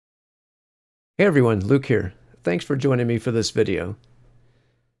Hey everyone, Luke here. Thanks for joining me for this video.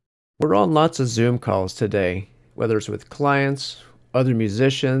 We're on lots of Zoom calls today, whether it's with clients, other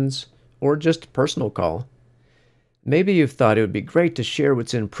musicians, or just a personal call. Maybe you've thought it would be great to share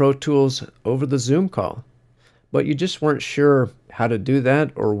what's in Pro Tools over the Zoom call, but you just weren't sure how to do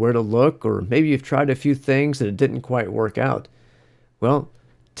that or where to look, or maybe you've tried a few things and it didn't quite work out. Well,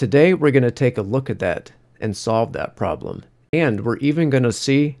 today we're going to take a look at that and solve that problem. And we're even going to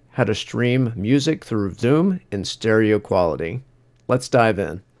see how to stream music through Zoom in stereo quality. Let's dive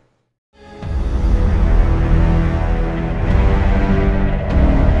in.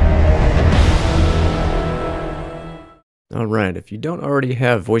 All right, if you don't already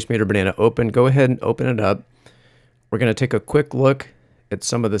have VoiceMeeter Banana open, go ahead and open it up. We're going to take a quick look at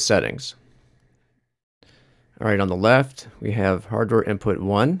some of the settings. All right, on the left, we have hardware input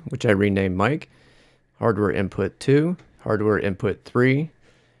 1, which I renamed mic, hardware input 2, hardware input 3.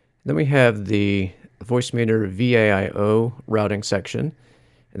 Then we have the VoiceMeeter VAIO routing section.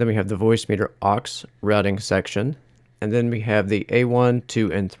 And then we have the VoiceMeeter aux routing section. And then we have the A1,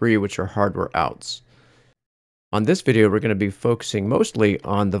 2, and 3, which are hardware outs. On this video, we're going to be focusing mostly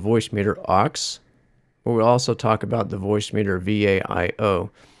on the VoiceMeeter aux, but we'll also talk about the VoiceMeeter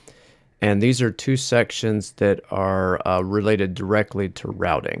VAIO. And these are two sections that are related directly to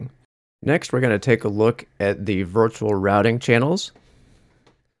routing. Next, we're going to take a look at the virtual routing channels.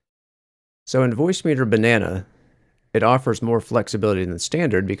 So in VoiceMeeter Banana, it offers more flexibility than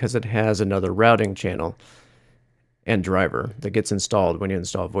standard because it has another routing channel and driver that gets installed when you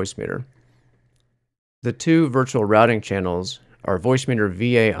install VoiceMeeter. The two virtual routing channels are VoiceMeeter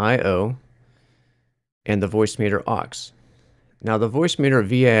VAIO and the VoiceMeeter aux. Now the VoiceMeeter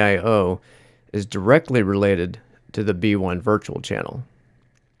VAIO is directly related to the B1 virtual channel.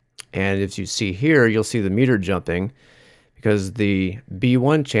 And if you see here, you'll see the meter jumping because the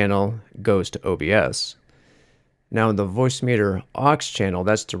B1 channel goes to OBS. Now in the VoiceMeeter aux channel,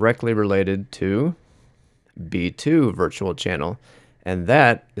 that's directly related to B2 virtual channel, and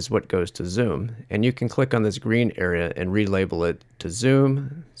that is what goes to Zoom. And you can click on this green area and relabel it to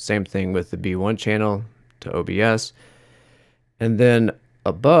Zoom. Same thing with the B1 channel to OBS. And then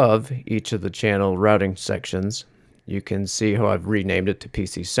above each of the channel routing sections, you can see how I've renamed it to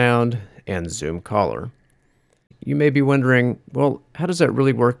PC Sound and Zoom Caller. You may be wondering, well, how does that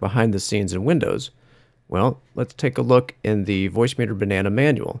really work behind the scenes in Windows? Well, let's take a look in the VoiceMeeter Banana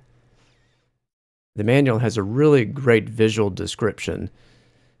manual. The manual has a really great visual description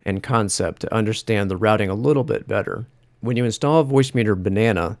and concept to understand the routing a little bit better. When you install VoiceMeeter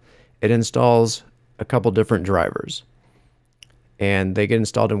Banana, it installs a couple different drivers. And they get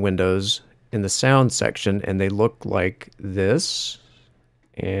installed in Windows in the sound section, and they look like this.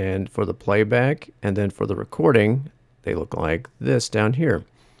 And for the playback, and then for the recording, they look like this down here.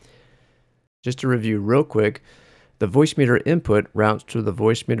 Just to review real quick, the VoiceMeeter input routes to the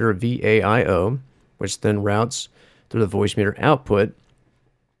VoiceMeeter VAIO, which then routes through the VoiceMeeter output,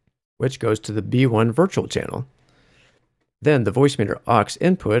 which goes to the B1 virtual channel. Then the VoiceMeeter aux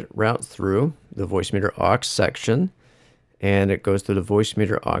input routes through the VoiceMeeter aux section, and it goes to the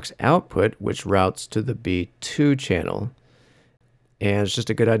VoiceMeeter aux output, which routes to the B2 channel. And it's just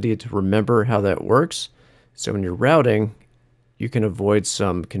a good idea to remember how that works. So when you're routing, you can avoid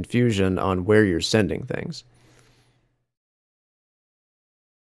some confusion on where you're sending things.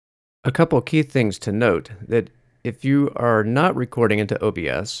 A couple key things to note: that if you are not recording into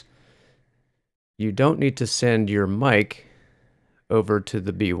OBS, you don't need to send your mic over to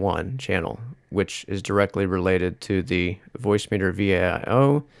the B1 channel, which is directly related to the VoiceMeeter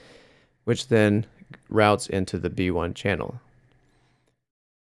VAIO, which then routes into the B1 channel.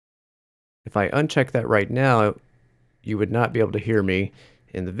 If I uncheck that right now, you would not be able to hear me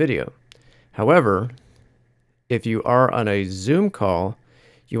in the video. However, if you are on a Zoom call,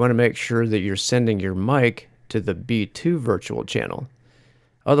 you want to make sure that you're sending your mic to the B2 virtual channel.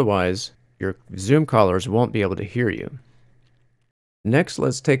 Otherwise, your Zoom callers won't be able to hear you. Next,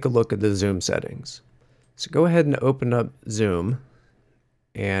 let's take a look at the Zoom settings. So go ahead and open up Zoom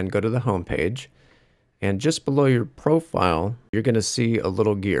and go to the home page. And just below your profile, you're going to see a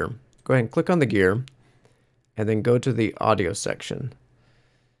little gear. Go ahead and click on the gear and then go to the audio section.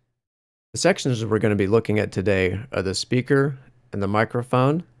 The sections we're going to be looking at today are the speaker and the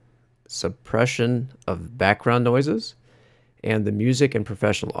microphone, suppression of background noises, and the music and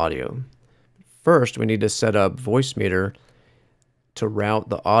professional audio. First, we need to set up VoiceMeeter to route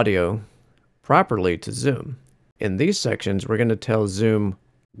the audio properly to Zoom. In these sections, we're going to tell Zoom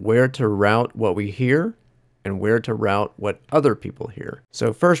where to route what we hear and where to route what other people hear.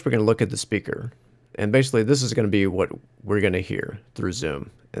 So first, we're going to look at the speaker. And basically, this is going to be what we're going to hear through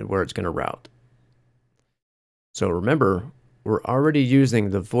Zoom and where it's going to route. So remember, we're already using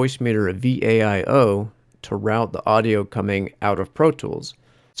the VoiceMeeter VAIO to route the audio coming out of Pro Tools.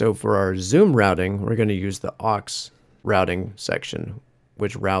 So for our Zoom routing, we're going to use the aux routing section,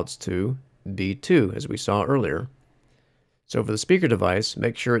 which routes to B2, as we saw earlier. So for the speaker device,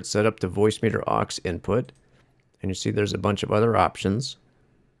 make sure it's set up to VoiceMeeter aux input. And you see there's a bunch of other options.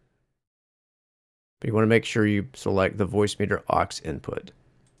 But you want to make sure you select the VoiceMeeter aux input.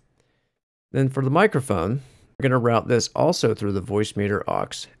 Then for the microphone, we're going to route this also through the VoiceMeeter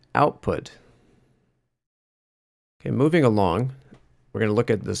aux output. Okay, moving along, we're going to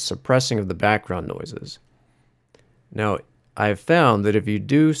look at the suppressing of the background noises. Now, I've found that if you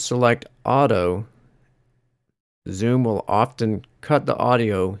do select auto, Zoom will often cut the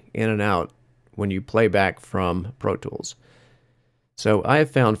audio in and out when you play back from Pro Tools. So I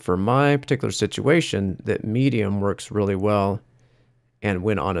have found for my particular situation that medium works really well, and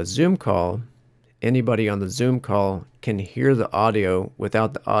when on a Zoom call, anybody on the Zoom call can hear the audio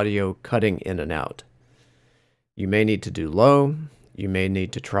without the audio cutting in and out. You may need to do low, you may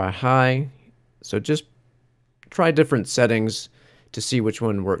need to try high, so just try different settings to see which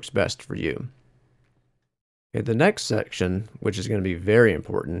one works best for you. Okay, the next section, which is going to be very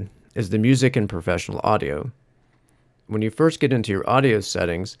important, is the music and professional audio. When you first get into your audio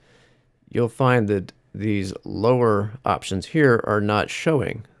settings, you'll find that these lower options here are not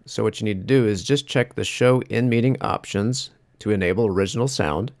showing. So what you need to do is just check the Show in Meeting options to enable original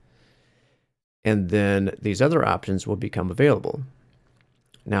sound, and then these other options will become available.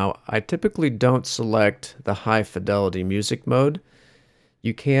 Now, I typically don't select the high fidelity music mode.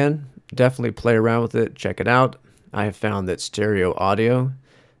 You can definitely play around with it, check it out. I have found that stereo audio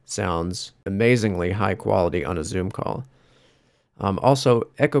sounds amazingly high quality on a Zoom call. Also,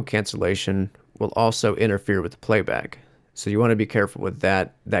 echo cancellation will also interfere with playback. So you want to be careful with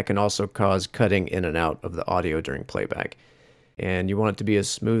that. That can also cause cutting in and out of the audio during playback. And you want it to be as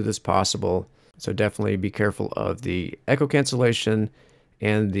smooth as possible. So definitely be careful of the echo cancellation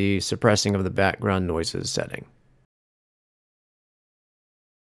and the suppressing of the background noises setting.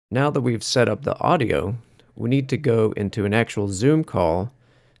 Now that we've set up the audio, we need to go into an actual Zoom call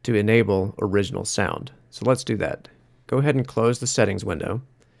to enable original sound. So let's do that. Go ahead and close the settings window.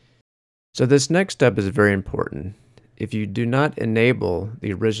 So this next step is very important. If you do not enable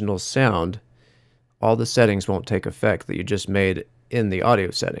the original sound, all the settings won't take effect that you just made in the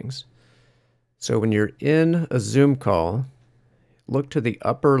audio settings. So when you're in a Zoom call, look to the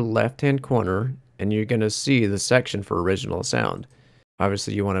upper left-hand corner and you're going to see the section for original sound.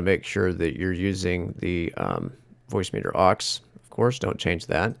 Obviously, you want to make sure that you're using the VoiceMeeter aux. Of course, don't change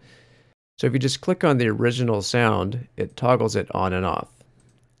that. So if you just click on the original sound, it toggles it on and off.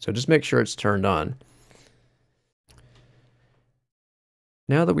 So just make sure it's turned on.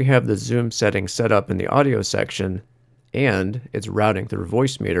 Now that we have the Zoom settings set up in the audio section, and it's routing through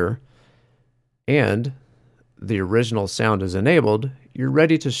VoiceMeeter, and the original sound is enabled, you're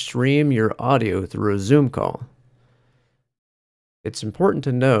ready to stream your audio through a Zoom call. It's important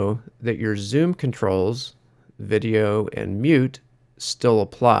to know that your Zoom controls, video and mute, still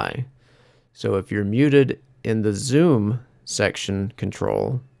apply. So if you're muted in the Zoom section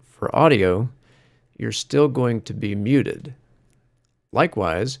control for audio, you're still going to be muted.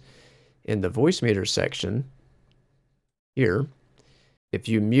 Likewise, in the VoiceMeeter section here, if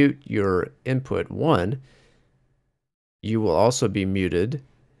you mute your input 1, you will also be muted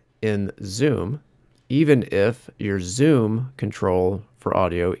in Zoom, even if your Zoom control for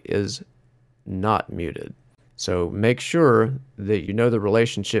audio is not muted. So make sure that you know the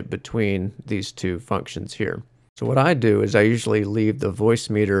relationship between these two functions here. So what I do is I usually leave the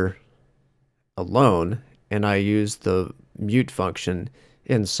VoiceMeeter alone, and I use the mute function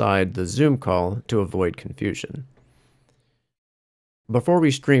inside the Zoom call to avoid confusion. Before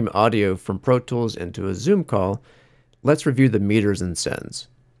we stream audio from Pro Tools into a Zoom call, let's review the meters and sends.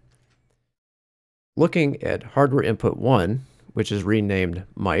 Looking at hardware input 1, which is renamed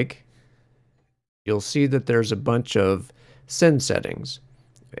mic, you'll see that there's a bunch of send settings,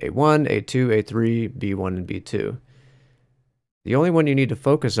 A1, A2, A3, B1, and B2. The only one you need to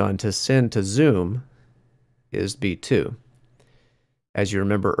focus on to send to Zoom is B2. As you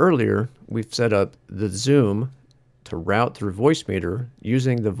remember earlier, we've set up the Zoom to route through VoiceMeeter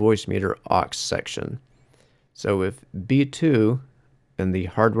using the VoiceMeeter aux section. So if B2 in the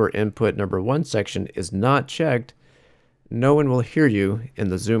hardware input number 1 section is not checked, no one will hear you in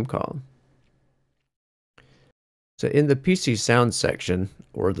the Zoom call. So in the PC sound section,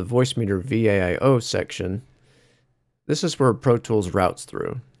 or the VoiceMeeter VAIO section, this is where Pro Tools routes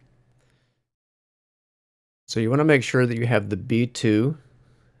through. So you want to make sure that you have the B2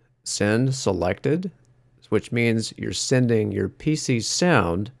 send selected. which means you're sending your PC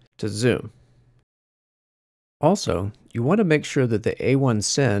sound to Zoom. Also, you want to make sure that the A1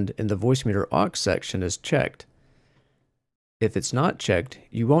 send in the VoiceMeeter aux section is checked. If it's not checked,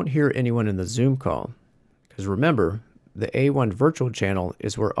 you won't hear anyone in the Zoom call. Because remember, the A1 virtual channel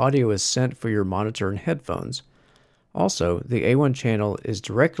is where audio is sent for your monitor and headphones. Also, the A1 channel is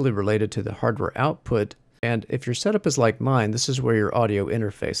directly related to the hardware output, and if your setup is like mine, this is where your audio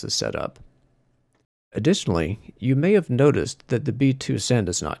interface is set up. Additionally, you may have noticed that the B2 send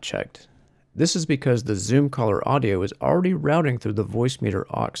is not checked. This is because the Zoom caller audio is already routing through the VoiceMeeter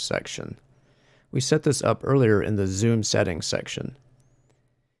aux section. We set this up earlier in the Zoom settings section.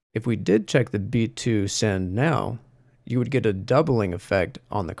 If we did check the B2 send now, you would get a doubling effect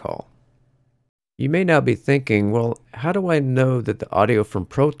on the call. You may now be thinking, well, how do I know that the audio from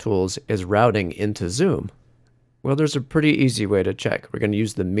Pro Tools is routing into Zoom? Well, there's a pretty easy way to check. We're going to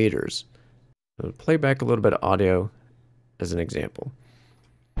use the meters. I'll play back a little bit of audio as an example.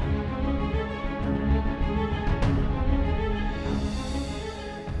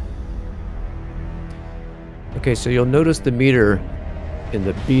 Okay, so you'll notice the meter in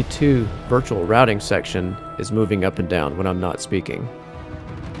the B2 virtual routing section is moving up and down when I'm not speaking.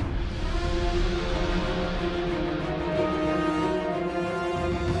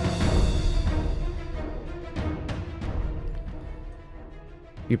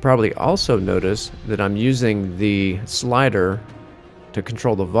 You probably also notice that I'm using the slider to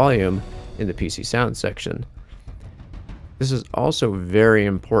control the volume in the PC sound section. This is also very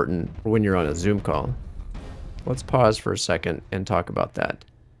important when you're on a Zoom call. Let's pause for a second and talk about that.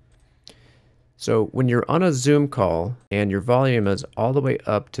 So when you're on a Zoom call and your volume is all the way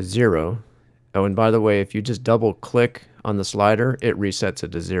up to 0, oh, and by the way, if you just double click on the slider, it resets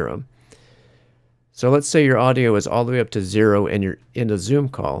it to 0. So let's say your audio is all the way up to 0 and you're in a Zoom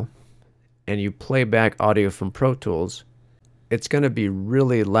call and you play back audio from Pro Tools, it's going to be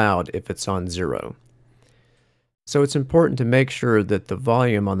really loud if it's on 0. So it's important to make sure that the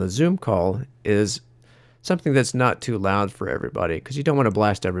volume on the Zoom call is something that's not too loud for everybody, because you don't want to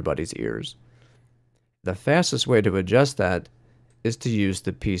blast everybody's ears. The fastest way to adjust that is to use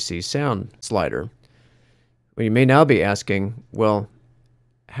the PC sound slider. Well, you may now be asking, well,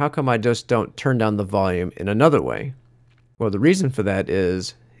 how come I just don't turn down the volume in another way? Well, the reason for that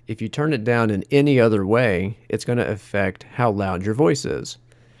is if you turn it down in any other way, it's going to affect how loud your voice is.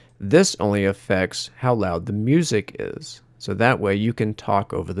 This only affects how loud the music is. So that way you can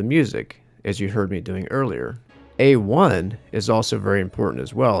talk over the music, as you heard me doing earlier. A1 is also very important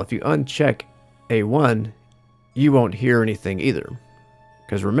as well. If you uncheck A1, you won't hear anything either.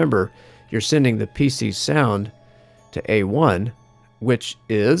 Because remember, you're sending the PC sound to A1, which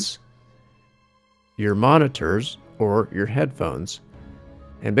is your monitors or your headphones.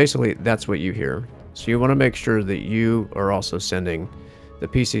 And basically, that's what you hear. So you want to make sure that you are also sending the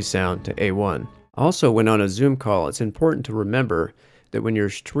PC sound to A1. Also, when on a Zoom call, it's important to remember that when you're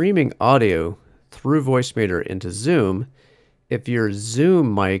streaming audio through VoiceMeeter into Zoom, if your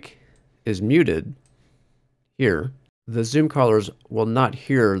Zoom mic is muted here, the Zoom callers will not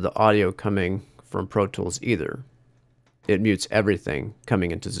hear the audio coming from Pro Tools either. It mutes everything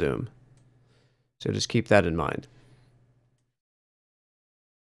coming into Zoom. So just keep that in mind.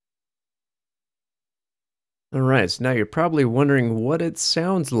 Alright, so now you're probably wondering what it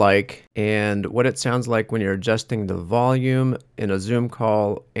sounds like and what it sounds like when you're adjusting the volume in a Zoom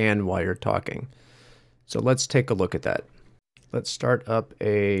call and while you're talking. So let's take a look at that. Let's start up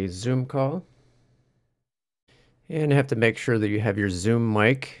a Zoom call. And you have to make sure that you have your Zoom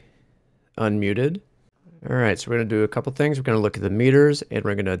mic unmuted. Alright, so we're going to do a couple things. We're going to look at the meters and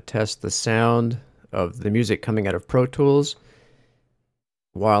we're going to test the sound of the music coming out of Pro Tools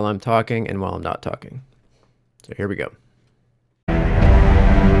while I'm talking and while I'm not talking. So here we go.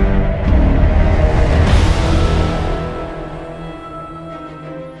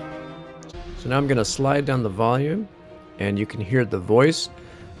 So now I'm going to slide down the volume and you can hear the voice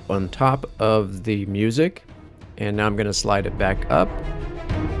on top of the music. And now I'm going to slide it back up.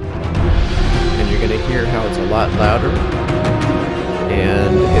 And you're going to hear how it's a lot louder.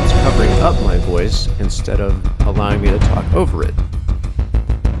 And it's covering up my voice instead of allowing me to talk over it.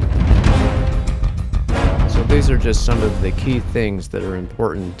 These are just some of the key things that are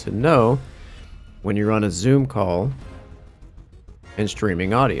important to know when you're on a Zoom call and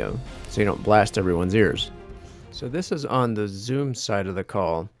streaming audio, so you don't blast everyone's ears. So this is on the Zoom side of the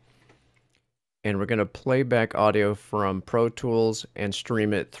call, and we're going to play back audio from Pro Tools and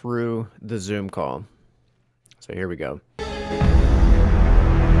stream it through the Zoom call. So here we go.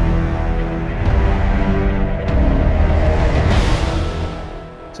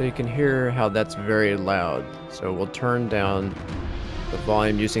 So you can hear how that's very loud. So we'll turn down the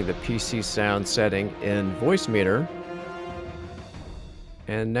volume using the PC sound setting in VoiceMeeter.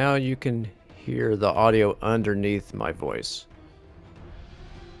 And now you can hear the audio underneath my voice.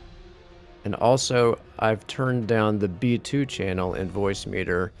 And also, I've turned down the B2 channel in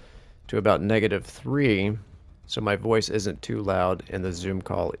VoiceMeeter to about -3, so my voice isn't too loud in the Zoom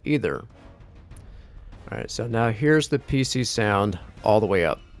call either. Alright, so now here's the PC sound all the way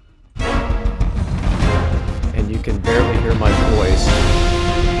up. And you can barely hear my voice,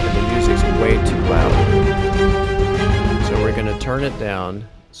 and the music's way too loud. So we're going to turn it down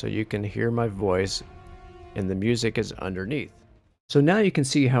so you can hear my voice, and the music is underneath. So now you can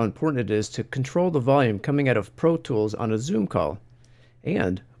see how important it is to control the volume coming out of Pro Tools on a Zoom call.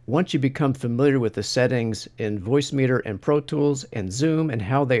 And once you become familiar with the settings in VoiceMeeter and Pro Tools and Zoom and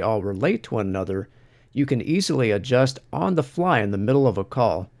how they all relate to one another, you can easily adjust on the fly in the middle of a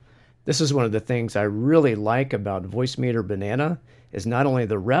call. This is one of the things I really like about VoiceMeeter Banana, is not only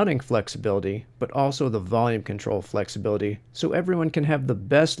the routing flexibility, but also the volume control flexibility, so everyone can have the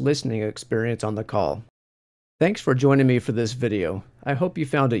best listening experience on the call. Thanks for joining me for this video. I hope you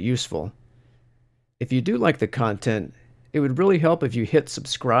found it useful. If you do like the content, it would really help if you hit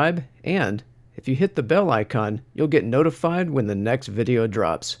subscribe, and if you hit the bell icon, you'll get notified when the next video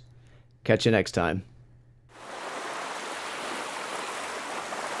drops. Catch you next time.